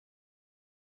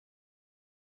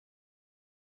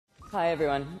Hi,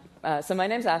 everyone. So my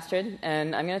name's Astrid,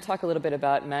 and I'm going to talk a little bit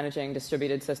about managing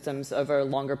distributed systems over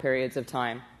longer periods of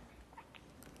time.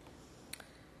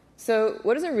 So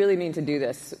what does it really mean to do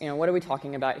this? What are we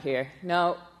talking about here?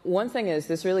 Now, one thing is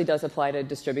this really does apply to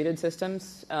distributed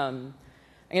systems. I'm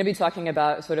going to be talking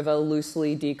about sort of a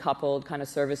loosely decoupled kind of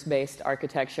service-based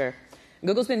architecture.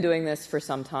 Google's been doing this for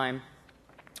some time.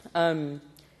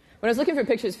 When I was looking for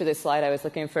pictures for this slide, I was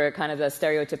looking for kind of the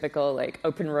stereotypical, like,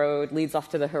 open road, leads off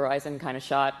to the horizon kind of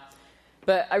shot.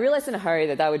 But I realized in a hurry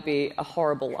that that would be a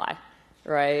horrible lie,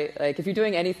 right? Like, if you're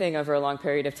doing anything over a long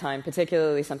period of time,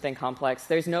 particularly something complex,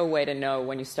 there's no way to know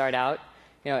when you start out,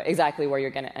 exactly where you're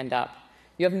going to end up.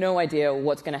 You have no idea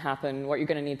what's going to happen, what you're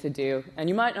going to need to do, and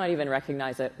you might not even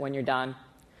recognize it when you're done.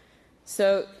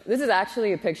 So this is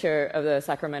actually a picture of the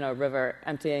Sacramento River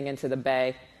emptying into the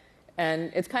bay.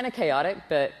 And it's kind of chaotic,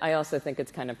 but I also think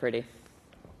it's kind of pretty.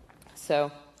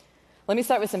 So let me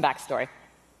start with some backstory.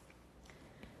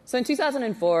 So in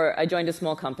 2004, I joined a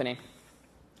small company.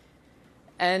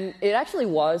 And it actually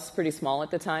was pretty small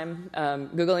at the time.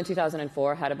 Google in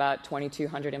 2004 had about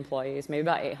 2,200 employees, maybe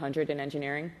about 800 in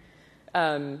engineering.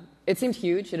 It seemed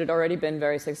huge. It had already been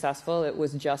very successful. It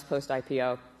was just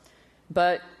post-IPO.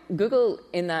 But Google,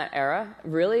 in that era,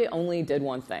 really only did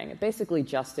one thing. It basically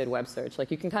just did web search.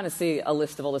 Like, you can kind of see a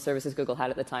list of all the services Google had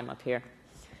at the time up here.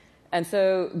 And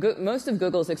so most of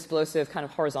Google's explosive kind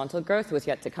of horizontal growth was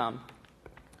yet to come.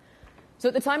 So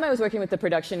at the time, I was working with the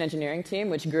production engineering team,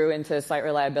 which grew into site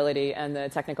reliability and the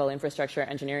technical infrastructure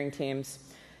engineering teams.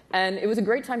 And it was a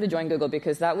great time to join Google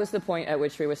because that was the point at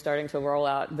which we were starting to roll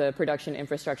out the production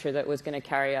infrastructure that was going to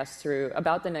carry us through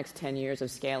about the next 10 years of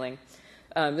scaling.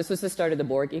 This was the start of the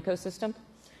Borg ecosystem.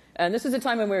 And this was a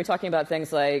time when we were talking about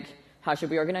things like, how should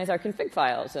we organize our config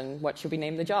files, and what should we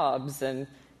name the jobs, and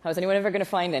how is anyone ever going to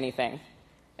find anything?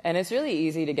 And it's really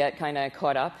easy to get kind of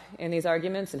caught up in these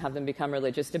arguments and have them become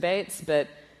religious debates, but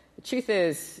the truth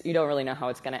is, you don't really know how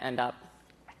it's going to end up.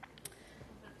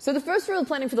 So the first rule of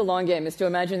planning for the long game is to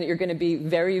imagine that you're going to be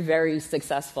very, very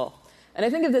successful. And I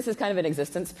think of this as kind of an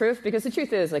existence proof, because the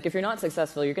truth is, like, if you're not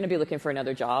successful, you're going to be looking for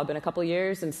another job in a couple of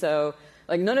years, and so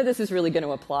none of this is really going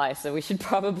to apply, so we should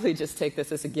probably just take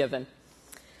this as a given.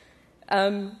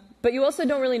 But you also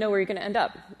don't really know where you're going to end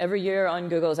up. Every year on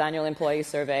Google's annual employee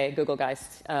survey, Google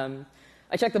Geist,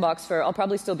 I check the box for I'll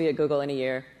probably still be at Google in a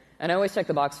year, and I always check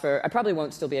the box for I probably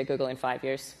won't still be at Google in 5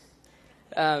 years.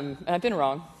 And I've been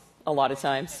wrong a lot of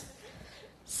times.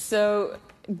 So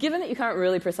given that you can't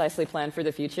really precisely plan for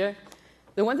the future,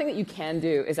 the one thing that you can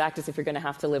do is act as if you're going to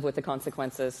have to live with the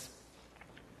consequences.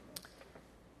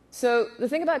 So the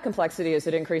thing about complexity is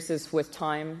it increases with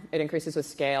time, it increases with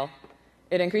scale,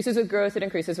 it increases with growth, it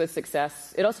increases with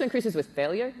success. It also increases with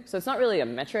failure. So it's not really a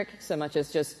metric so much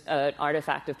as just an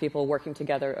artifact of people working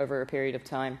together over a period of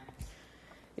time.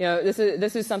 This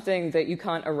is something that you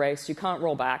can't erase, you can't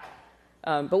roll back.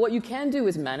 But what you can do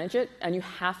is manage it, and you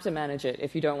have to manage it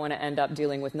if you don't want to end up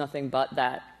dealing with nothing but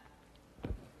that.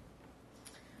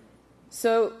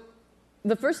 So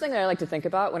the first thing that I like to think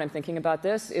about when I'm thinking about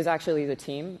this is actually the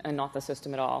team and not the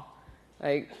system at all.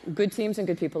 Like, good teams and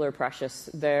good people are precious.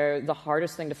 They're the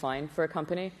hardest thing to find for a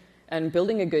company. And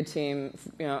building a good team,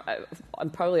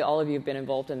 probably all of you have been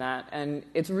involved in that. And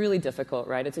it's really difficult,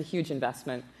 right? It's a huge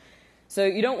investment. So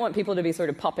you don't want people to be sort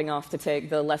of popping off to take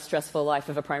the less stressful life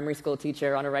of a primary school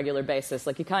teacher on a regular basis.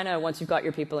 Like, you kind of, once you've got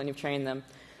your people and you've trained them,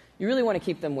 you really want to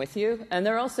keep them with you. And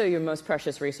they're also your most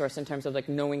precious resource in terms of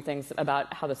knowing things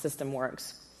about how the system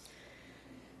works.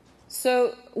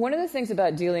 So one of the things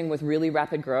about dealing with really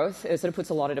rapid growth is that it puts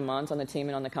a lot of demands on the team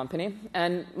and on the company.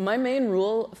 And my main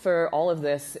rule for all of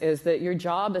this is that your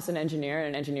job as an engineer in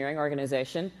an engineering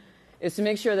organization is to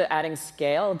make sure that adding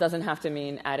scale doesn't have to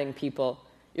mean adding people.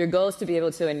 Your goal is to be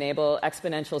able to enable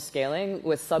exponential scaling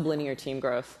with sublinear team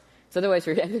growth. So otherwise,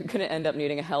 you're going to end up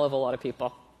needing a hell of a lot of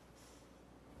people.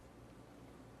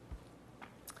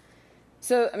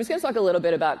 So I'm just going to talk a little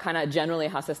bit about kind of generally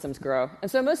how systems grow.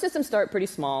 And so most systems start pretty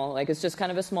small. Like, it's just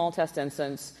kind of a small test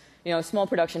instance, a small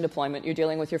production deployment. You're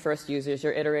dealing with your first users.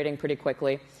 You're iterating pretty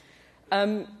quickly.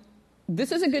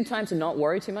 This is a good time to not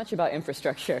worry too much about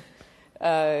infrastructure.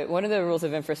 One of the rules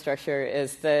of infrastructure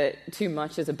is that too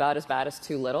much is about as bad as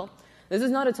too little. This is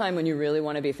not a time when you really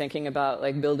want to be thinking about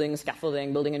building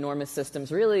scaffolding, building enormous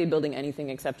systems, really building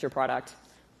anything except your product.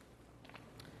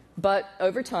 But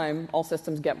over time, all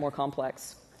systems get more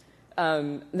complex.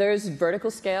 There's vertical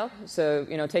scale, so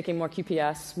taking more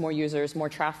QPS, more users, more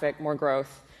traffic, more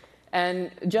growth.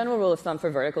 And general rule of thumb for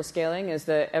vertical scaling is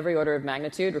that every order of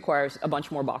magnitude requires a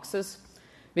bunch more boxes,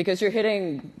 because you're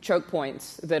hitting choke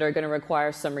points that are going to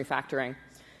require some refactoring.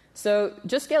 So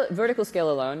just vertical scale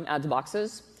alone adds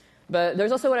boxes. But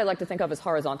there's also what I like to think of as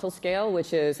horizontal scale,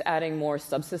 which is adding more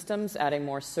subsystems, adding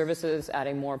more services,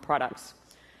 adding more products.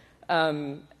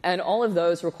 And all of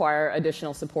those require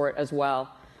additional support as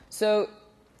well. So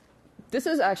this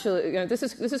is actually, this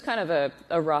is kind of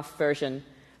a rough version.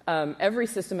 Every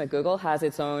system at Google has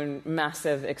its own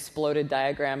massive exploded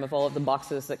diagram of all of the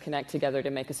boxes that connect together to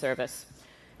make a service.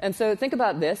 And so think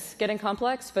about this getting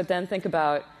complex, but then think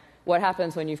about what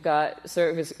happens when you've got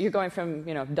service. You're going from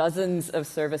dozens of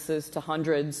services to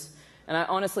hundreds, and I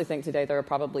honestly think today there are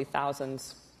probably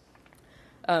thousands.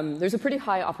 There's a pretty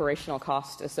high operational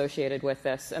cost associated with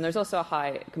this, and there's also a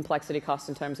high complexity cost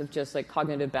in terms of just like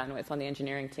cognitive bandwidth on the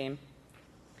engineering team.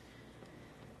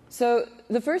 So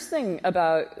the first thing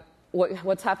about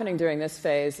what's happening during this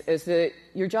phase is that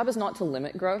your job is not to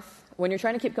limit growth. When you're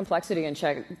trying to keep complexity in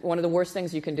check, one of the worst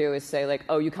things you can do is say, like,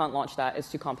 oh, you can't launch that.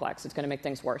 It's too complex. It's going to make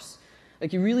things worse.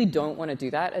 Like, you really don't want to do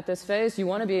that at this phase. You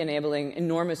want to be enabling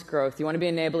enormous growth. You want to be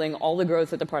enabling all the growth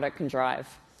that the product can drive.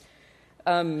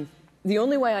 The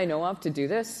only way I know of to do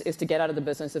this is to get out of the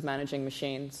business of managing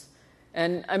machines.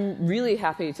 And I'm really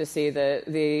happy to see that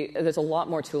there's a lot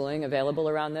more tooling available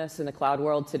around this in the cloud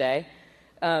world today.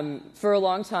 For a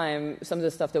long time, some of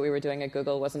the stuff that we were doing at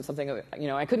Google wasn't something that,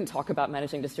 I couldn't talk about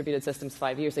managing distributed systems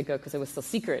 5 years ago because it was still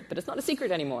secret, but it's not a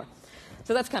secret anymore.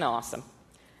 So that's kind of awesome.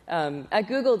 At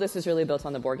Google, this is really built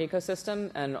on the Borg ecosystem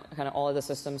and kind of all of the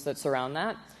systems that surround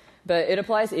that. But it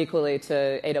applies equally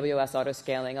to AWS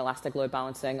autoscaling, elastic load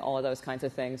balancing, all of those kinds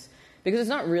of things. Because it's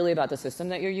not really about the system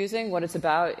that you're using. What it's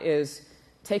about is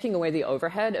taking away the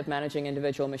overhead of managing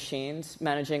individual machines,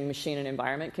 managing machine and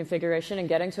environment configuration, and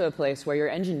getting to a place where your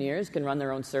engineers can run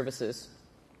their own services.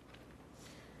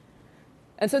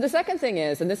 And so the second thing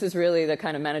is, and this is really the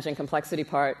kind of managing complexity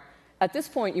part, at this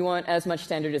point, you want as much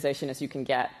standardization as you can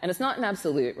get. And it's not an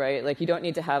absolute, right? Like, you don't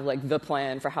need to have, like, the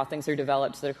plan for how things are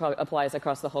developed so that it applies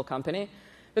across the whole company.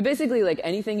 But basically, like,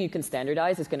 anything you can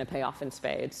standardize is going to pay off in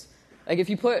spades. Like,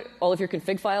 if you put all of your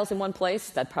config files in one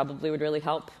place, that probably would really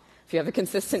help. If you have a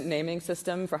consistent naming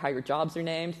system for how your jobs are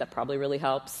named, that probably really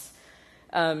helps.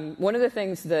 One of the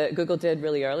things that Google did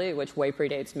really early, which way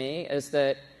predates me, is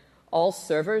that all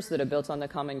servers that are built on the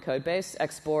common code base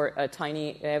export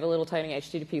they have a little tiny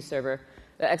HTTP server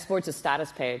that exports a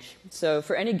status page. So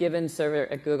for any given server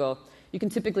at Google, you can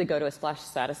typically go to a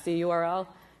 /statusd URL,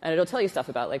 and it'll tell you stuff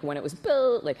about like when it was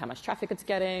built, like how much traffic it's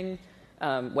getting,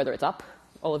 whether it's up,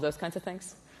 all of those kinds of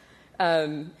things.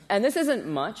 And this isn't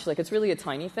much, like it's really a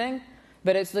tiny thing,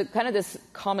 but it's kind of this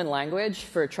common language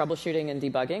for troubleshooting and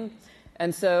debugging.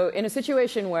 And so in a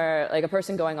situation where like a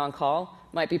person going on call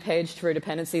might be paged for a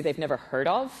dependency they've never heard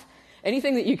of,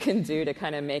 anything that you can do to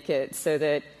kind of make it so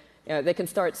that they can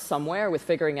start somewhere with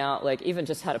figuring out like even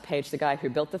just how to page the guy who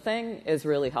built the thing is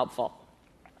really helpful.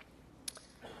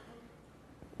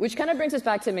 Which kind of brings us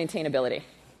back to maintainability.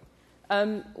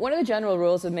 One of the general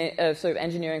rules of sort of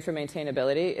engineering for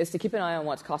maintainability is to keep an eye on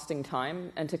what's costing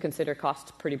time and to consider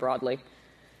cost pretty broadly.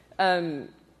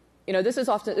 This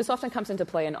often comes into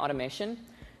play in automation.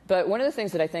 But one of the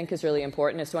things that I think is really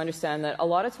important is to understand that a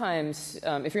lot of times,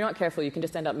 if you're not careful, you can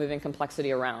just end up moving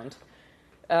complexity around.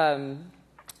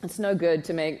 It's no good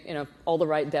to make all the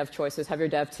right dev choices, have your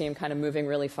dev team kind of moving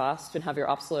really fast, and have your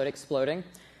ops load exploding. You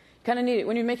kind of need,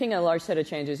 when you're making a large set of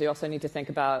changes, you also need to think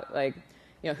about like,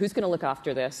 who's going to look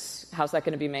after this? How's that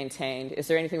going to be maintained? Is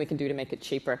there anything we can do to make it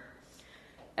cheaper?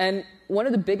 And one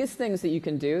of the biggest things that you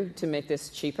can do to make this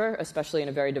cheaper, especially in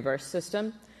a very diverse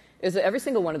system, is that every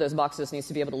single one of those boxes needs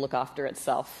to be able to look after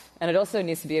itself. And it also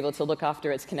needs to be able to look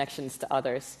after its connections to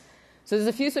others. So there's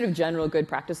a few sort of general good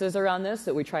practices around this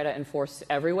that we try to enforce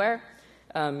everywhere.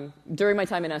 During my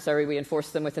time in SRE, we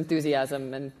enforced them with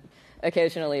enthusiasm and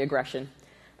occasionally aggression,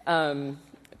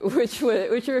 which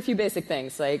are a few basic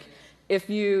things. Like,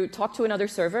 if you talk to another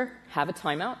server, have a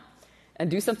timeout, and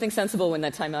do something sensible when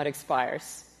that timeout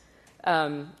expires.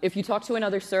 If you talk to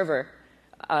another server,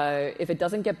 if it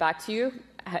doesn't get back to you,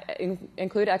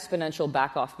 include exponential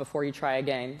back-off before you try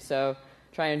again. So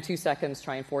try in 2 seconds,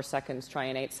 try in 4 seconds, try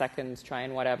in 8 seconds, try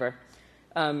in whatever.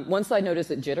 One side note is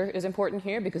that jitter is important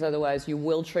here, because otherwise you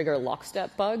will trigger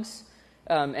lockstep bugs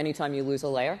anytime you lose a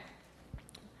layer.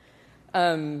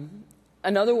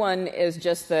 Another one is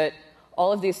just that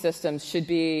all of these systems should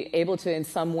be able to in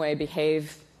some way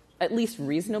behave at least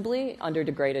reasonably under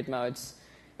degraded modes.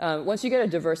 Once you get a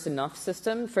diverse enough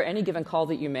system, for any given call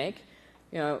that you make,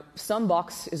 some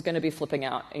box is going to be flipping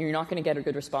out, and you're not going to get a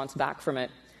good response back from it.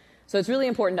 So it's really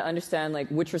important to understand like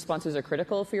which responses are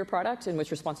critical for your product and which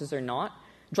responses are not.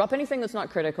 Drop anything that's not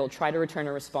critical. Try to return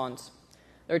a response.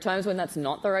 There are times when that's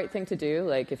not the right thing to do,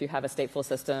 like if you have a stateful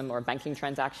system or a banking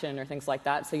transaction or things like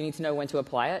that, so you need to know when to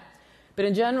apply it. But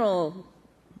in general,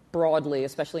 broadly,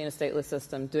 especially in a stateless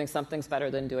system, doing something's better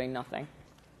than doing nothing.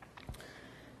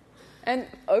 And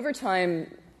over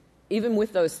time, even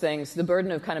with those things, the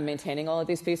burden of kind of maintaining all of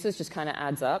these pieces just kind of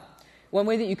adds up. One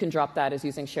way that you can drop that is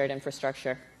using shared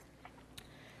infrastructure.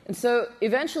 And so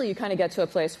eventually you kind of get to a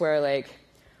place where like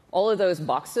all of those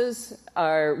boxes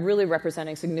are really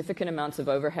representing significant amounts of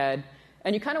overhead,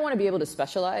 and you kind of want to be able to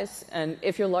specialize. And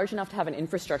if you're large enough to have an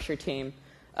infrastructure team,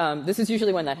 this is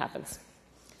usually when that happens.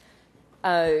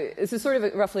 This is sort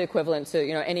of roughly equivalent to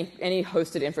any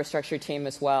hosted infrastructure team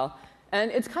as well. And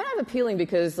it's kind of appealing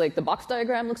because like the box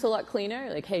diagram looks a lot cleaner.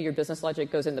 Like, hey, your business logic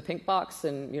goes in the pink box,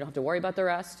 and you don't have to worry about the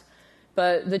rest.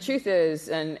 But the truth is,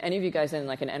 and any of you guys in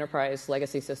like an enterprise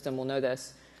legacy system will know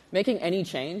this, making any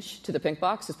change to the pink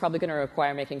box is probably going to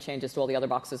require making changes to all the other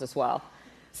boxes as well.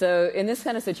 So in this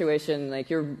kind of situation, like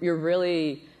you're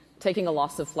really taking a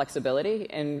loss of flexibility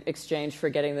in exchange for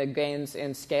getting the gains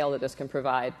in scale that this can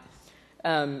provide.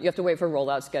 You have to wait for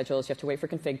rollout schedules. You have to wait for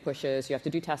config pushes. You have to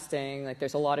do testing. Like,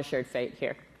 there's a lot of shared fate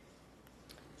here.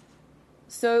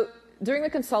 So during the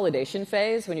consolidation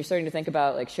phase, when you're starting to think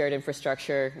about like shared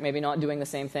infrastructure, maybe not doing the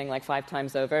same thing like 5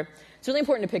 times over, it's really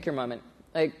important to pick your moment.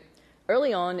 Like,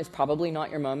 early on is probably not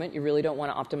your moment. You really don't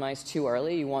want to optimize too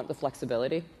early. You want the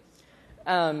flexibility.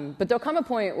 But there'll come a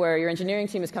point where your engineering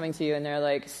team is coming to you, and they're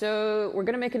like, so we're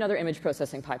going to make another image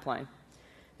processing pipeline.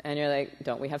 And you're like,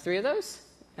 don't we have 3 of those?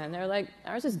 And they're like,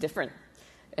 ours is different.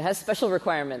 It has special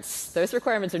requirements. Those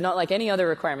requirements are not like any other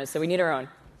requirements, so we need our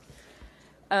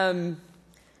own.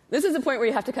 This is the point where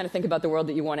you have to kind of think about the world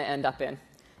that you want to end up in.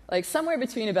 Like somewhere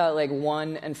between about like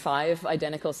 1 and 5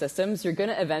 identical systems, you're going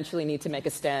to eventually need to make a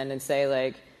stand and say,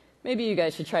 like, maybe you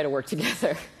guys should try to work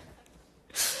together.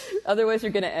 Otherwise,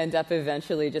 you're going to end up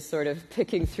eventually just sort of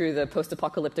picking through the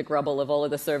post-apocalyptic rubble of all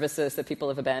of the services that people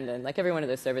have abandoned. Like every one of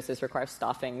those services requires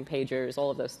staffing, pagers, all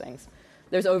of those things.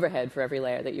 There's overhead for every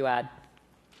layer that you add.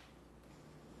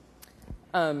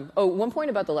 One point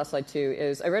about the left slide, too,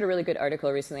 is I read a really good article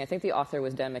recently. I think the author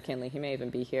was Dan McKinley. He may even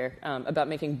be here, about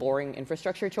making boring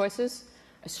infrastructure choices.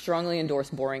 I strongly endorse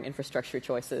boring infrastructure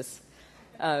choices.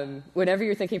 Whenever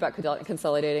you're thinking about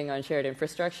consolidating on shared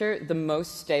infrastructure, the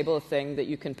most stable thing that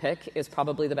you can pick is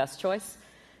probably the best choice.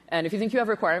 And if you think you have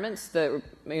requirements that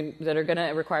are going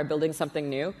to require building something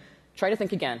new, try to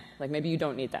think again. Like maybe you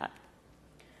don't need that.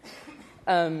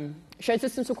 Shared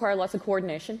systems require lots of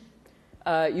coordination.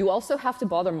 You also have to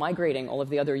bother migrating all of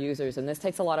the other users, and this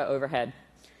takes a lot of overhead.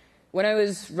 When I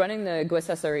was running the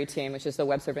GWS SRE team, which is the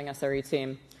web serving SRE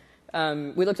team,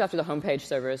 we looked after the homepage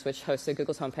servers, which hosted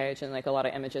Google's homepage and like a lot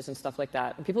of images and stuff like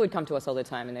that. And people would come to us all the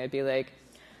time, and they would be like,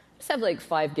 I just have like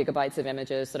 5 gigabytes of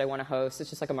images that I want to host. It's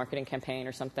just like a marketing campaign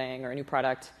or something or a new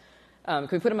product. Can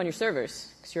we put them on your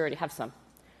servers? Because you already have some.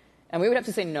 And we would have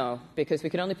to say no, because we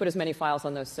could only put as many files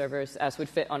on those servers as would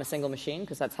fit on a single machine,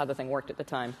 because that's how the thing worked at the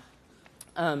time.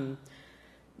 And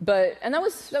that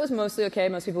was mostly okay.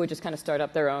 Most people would just kind of start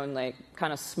up their own like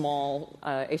kind of small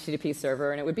HTTP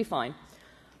server, and it would be fine.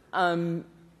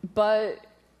 But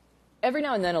every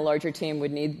now and then, a larger team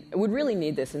would really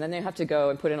need this, and then they have to go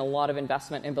and put in a lot of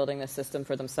investment in building this system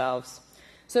for themselves.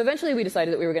 So eventually, we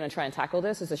decided that we were going to try and tackle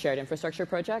this as a shared infrastructure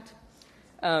project.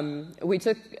 We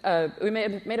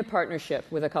made a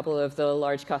partnership with a couple of the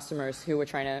large customers who were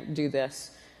trying to do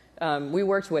this. We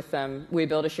worked with them. We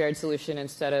built a shared solution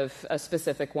instead of a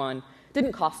specific one. It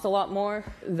didn't cost a lot more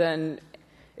than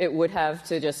it would have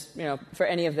to just, for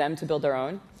any of them to build their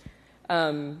own.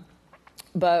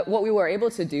 But what we were able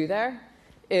to do there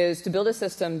is to build a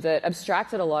system that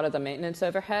abstracted a lot of the maintenance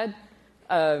overhead.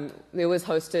 It was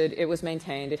hosted, it was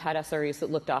maintained, it had SREs that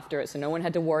looked after it, so no one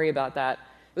had to worry about that.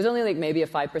 It was only like maybe a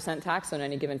 5% tax on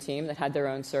any given team that had their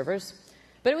own servers.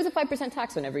 But it was a 5%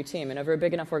 tax on every team, and over a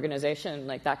big enough organization,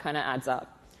 like that kind of adds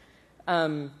up.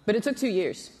 But it took 2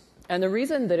 years. And the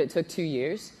reason that it took 2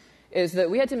 years is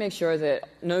that we had to make sure that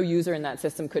no user in that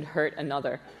system could hurt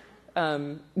another.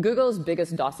 Google's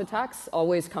biggest DOS attacks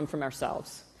always come from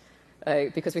ourselves,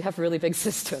 because we have really big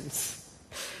systems.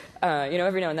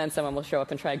 Every now and then someone will show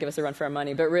up and try to give us a run for our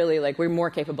money, but really, like, we're more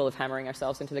capable of hammering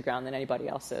ourselves into the ground than anybody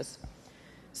else is.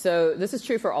 So this is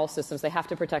true for all systems. They have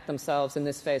to protect themselves in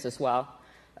this phase as well.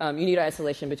 You need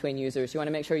isolation between users. You want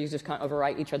to make sure users can't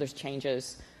overwrite each other's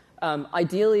changes.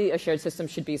 Ideally, a shared system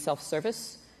should be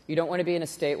self-service. You don't want to be in a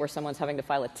state where someone's having to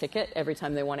file a ticket every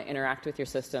time they want to interact with your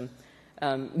system.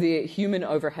 The human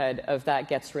overhead of that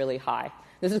gets really high.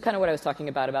 This is kind of what I was talking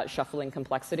about shuffling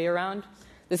complexity around.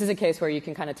 This is a case where you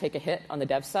can kind of take a hit on the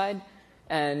dev side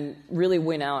and really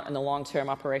win out on the long-term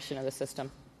operation of the system.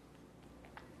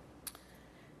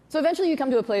 So eventually you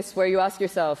come to a place where you ask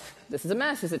yourself, this is a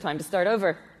mess, is it time to start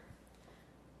over?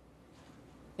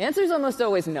 The answer is almost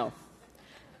always no.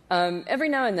 Every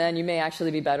now and then, you may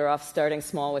actually be better off starting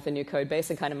small with a new code base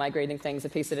and kind of migrating things a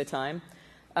piece at a time.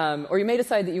 Or you may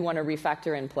decide that you want to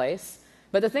refactor in place.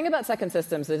 But the thing about second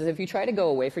systems is if you try to go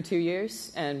away for 2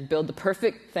 years and build the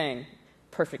perfect thing,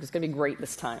 perfect, it's going to be great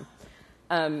this time.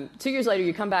 2 years later,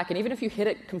 you come back, and even if you hit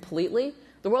it completely,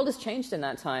 the world has changed in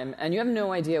that time, and you have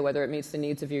no idea whether it meets the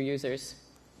needs of your users.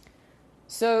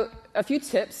 So a few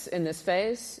tips in this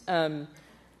phase.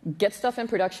 Get stuff in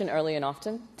production early and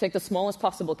often. Take the smallest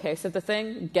possible case of the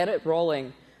thing, get it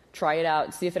rolling, try it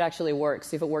out, see if it actually works,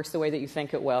 see if it works the way that you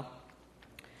think it will.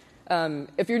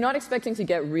 If you're not expecting to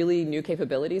get really new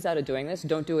capabilities out of doing this,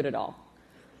 don't do it at all.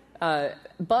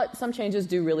 But some changes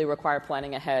do really require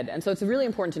planning ahead, and so it's really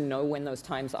important to know when those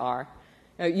times are.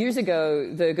 Years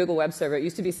ago, the Google Web Server, it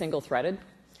used to be single-threaded,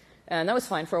 and that was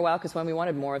fine for a while because when we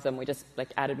wanted more of them, we just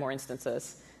added more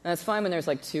instances. And that's fine when there's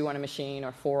 2 on a machine,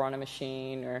 or 4 on a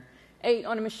machine, or 8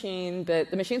 on a machine,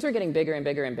 but the machines were getting bigger and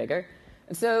bigger and bigger.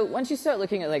 And so once you start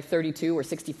looking at 32 or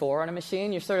 64 on a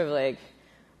machine, you're sort of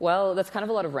well, that's kind of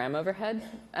a lot of RAM overhead.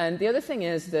 And the other thing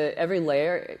is that every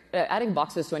layer, adding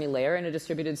boxes to any layer in a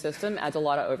distributed system adds a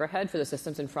lot of overhead for the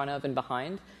systems in front of and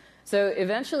behind. So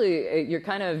eventually, you're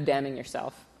kind of damning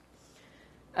yourself.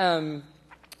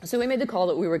 So we made the call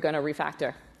that we were going to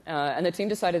refactor. And the team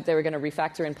decided they were going to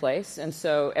refactor in place. And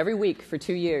so every week for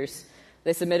 2 years,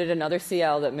 they submitted another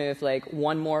CL that moved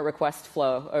one more request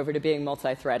flow over to being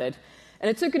multi-threaded. And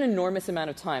it took an enormous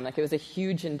amount of time. It was a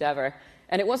huge endeavor.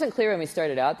 And it wasn't clear when we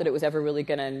started out that it was ever really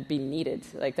going to be needed.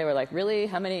 They were really?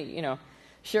 How many?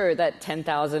 Sure, that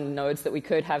 10,000 nodes that we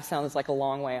could have sounds like a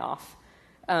long way off.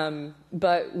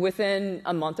 But within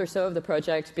a month or so of the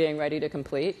project being ready to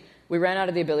complete, we ran out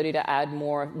of the ability to add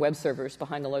more web servers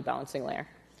behind the load balancing layer.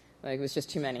 It was just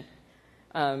too many.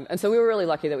 And so we were really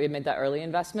lucky that we had made that early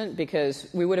investment because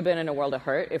we would have been in a world of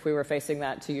hurt if we were facing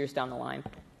that 2 years down the line.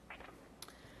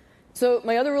 So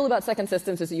my other rule about second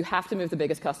systems is that you have to move the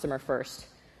biggest customer first.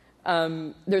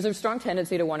 There's a strong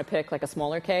tendency to want to pick a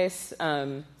smaller case,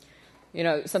 something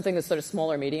that's sort of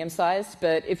small or medium-sized.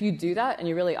 But if you do that and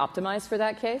you really optimize for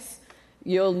that case,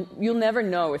 you'll never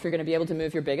know if you're going to be able to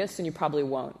move your biggest, and you probably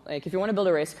won't. If you want to build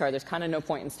a race car, there's kind of no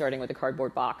point in starting with a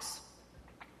cardboard box.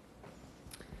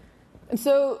 And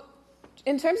so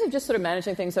in terms of just sort of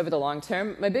managing things over the long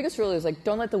term, my biggest rule is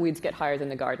don't let the weeds get higher than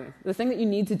the garden. The thing that you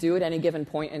need to do at any given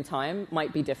point in time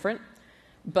might be different,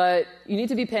 but you need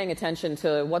to be paying attention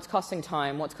to what's costing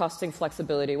time, what's costing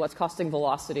flexibility, what's costing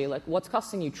velocity, what's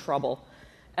costing you trouble,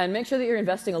 and make sure that you're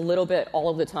investing a little bit all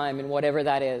of the time in whatever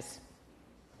that is.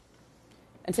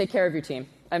 And take care of your team.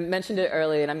 I mentioned it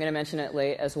early, and I'm going to mention it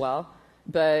late as well,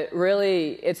 but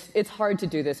really it's hard to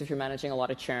do this if you're managing a lot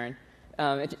of churn.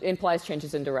 It implies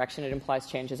changes in direction. It implies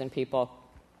changes in people.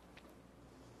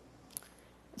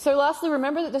 So lastly,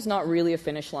 remember that there's not really a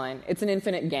finish line. It's an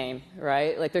infinite game,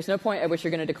 right? There's no point at which you're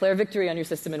going to declare victory on your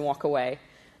system and walk away.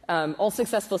 All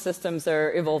successful systems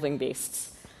are evolving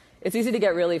beasts. It's easy to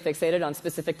get really fixated on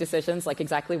specific decisions, like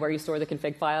exactly where you store the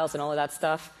config files and all of that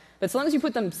stuff. But as long as you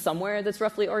put them somewhere that's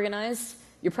roughly organized,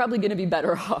 you're probably going to be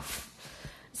better off.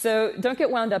 So don't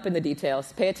get wound up in the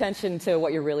details. Pay attention to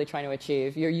what you're really trying to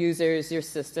achieve, your users, your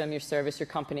system, your service, your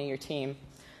company, your team.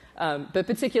 But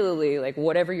particularly,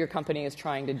 whatever your company is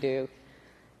trying to do.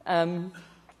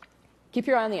 Keep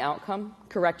your eye on the outcome,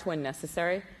 correct when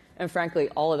necessary, and frankly,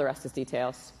 all of the rest is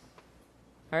details.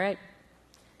 All right.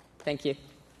 Thank you.